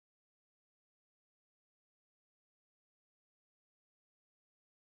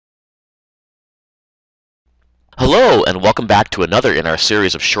Hello and welcome back to another in our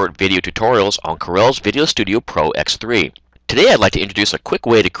series of short video tutorials on Corel's VideoStudio Pro X3. Today I'd like to introduce a quick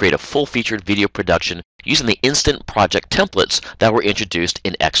way to create a full-featured video production using the instant project templates that were introduced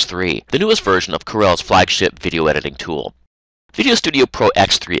in X3, the newest version of Corel's flagship video editing tool. VideoStudio Pro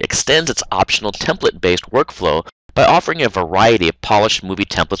X3 extends its optional template-based workflow by offering a variety of polished movie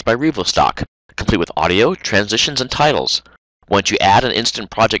templates by VideoStudio, complete with audio, transitions, and titles. Once you add an instant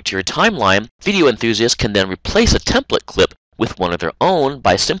project to your timeline, video enthusiasts can then replace a template clip with one of their own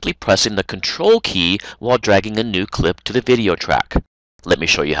by simply pressing the Control key while dragging a new clip to the video track. Let me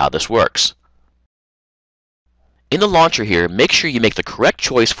show you how this works. In the launcher here, make sure you make the correct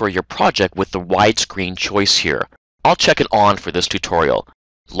choice for your project with the widescreen choice here. I'll check it on for this tutorial.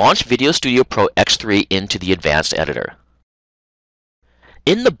 Launch VideoStudio Pro X3 into the Advanced Editor.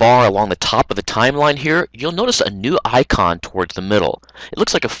 In the bar along the top of the timeline here, you'll notice a new icon towards the middle. It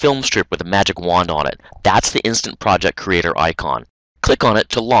looks like a film strip with a magic wand on it. That's the Instant Project Creator icon. Click on it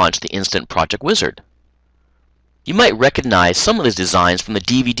to launch the Instant Project Wizard. You might recognize some of these designs from the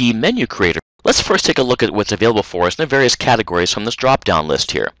DVD menu creator. Let's first take a look at what's available for us in the various categories from this drop-down list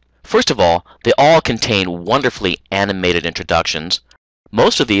here. First of all, they all contain wonderfully animated introductions.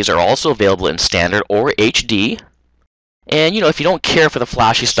 Most of these are also available in standard or HD. And if you don't care for the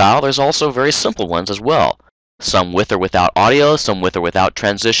flashy style, there's also very simple ones as well. Some with or without audio, some with or without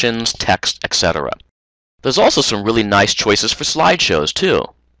transitions, text, etc. There's also some really nice choices for slideshows too.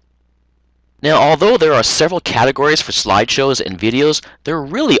 Now, although there are several categories for slideshows and videos, they're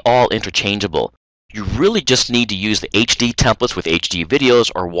really all interchangeable. You really just need to use the HD templates with HD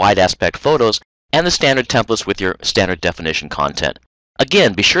videos or wide aspect photos and the standard templates with your standard definition content.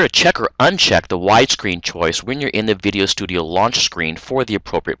 Again, be sure to check or uncheck the widescreen choice when you're in the VideoStudio launch screen for the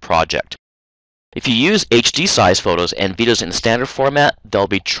appropriate project. If you use HD size photos and videos in the standard format, they'll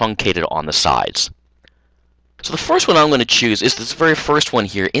be truncated on the sides. So the first one I'm going to choose is this very first one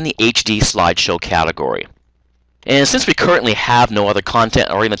here in the HD slideshow category. And since we currently have no other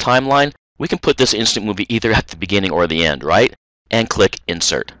content already in the timeline, we can put this instant movie either at the beginning or the end, right? And click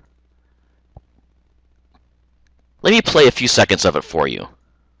Insert. Let me play a few seconds of it for you.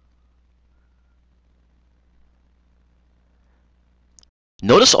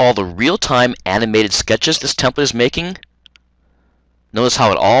 Notice all the real-time animated sketches this template is making. Notice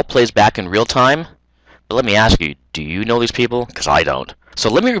how it all plays back in real time. But let me ask you, do you know these people? Because I don't. So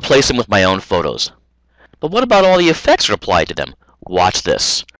let me replace them with my own photos. But what about all the effects that are applied to them? Watch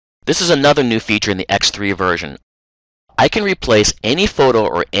this. This is another new feature in the X3 version. I can replace any photo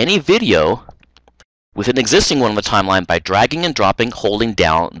or any video with an existing one on the timeline by dragging and dropping, holding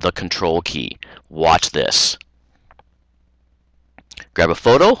down the Control key. Watch this. Grab a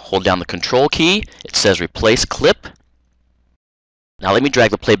photo, hold down the Control key. It says Replace Clip. Now let me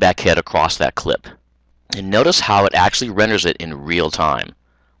drag the playback head across that clip. And notice how it actually renders it in real time.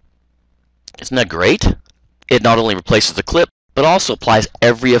 Isn't that great? It not only replaces the clip, but also applies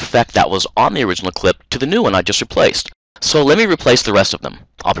every effect that was on the original clip to the new one I just replaced. So let me replace the rest of them.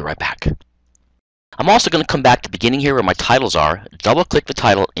 I'll be right back. I'm also going to come back to the beginning here where my titles are, double-click the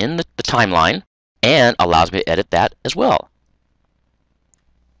title in the timeline, and allows me to edit that as well.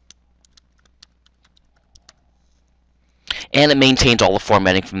 And it maintains all the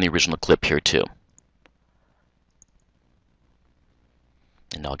formatting from the original clip here too.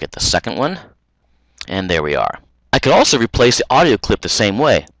 And I'll get the second one, and there we are. I could also replace the audio clip the same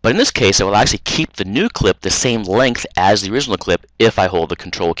way, but in this case I will actually keep the new clip the same length as the original clip if I hold the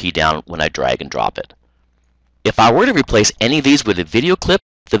Control key down when I drag and drop it. If I were to replace any of these with a video clip,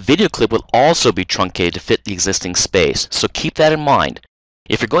 the video clip will also be truncated to fit the existing space, so keep that in mind.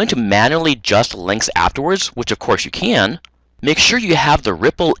 If you're going to manually adjust lengths afterwards, which of course you can, make sure you have the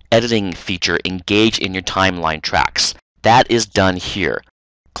ripple editing feature engaged in your timeline tracks. That is done here.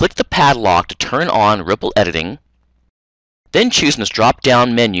 Click the padlock to turn on ripple editing. Then choose in this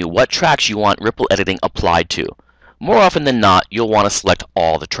drop-down menu what tracks you want ripple editing applied to. More often than not, you'll want to select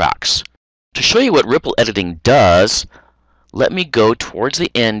all the tracks. To show you what ripple editing does, let me go towards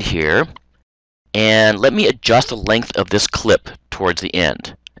the end here, and let me adjust the length of this clip towards the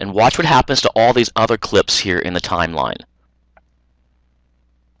end. And watch what happens to all these other clips here in the timeline.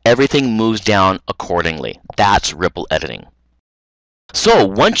 Everything moves down accordingly. That's ripple editing. So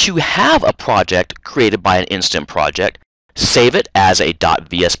once you have a project created by an instant project, save it as a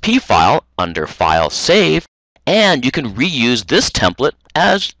 .vsp file under File Save, and you can reuse this template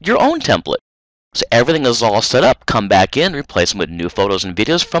as your own template. So everything is all set up. Come back in, replace them with new photos and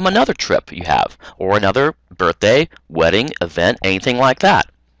videos from another trip you have, or another birthday, wedding, event, anything like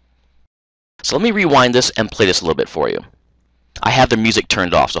that. So let me rewind this and play this a little bit for you. I have the music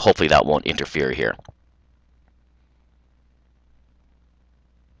turned off, so hopefully that won't interfere here.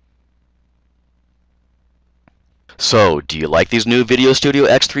 So, do you like these new VideoStudio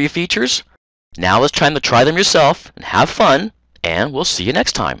X3 features? Now it's time to try them yourself and have fun, and we'll see you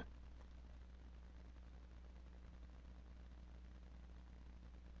next time.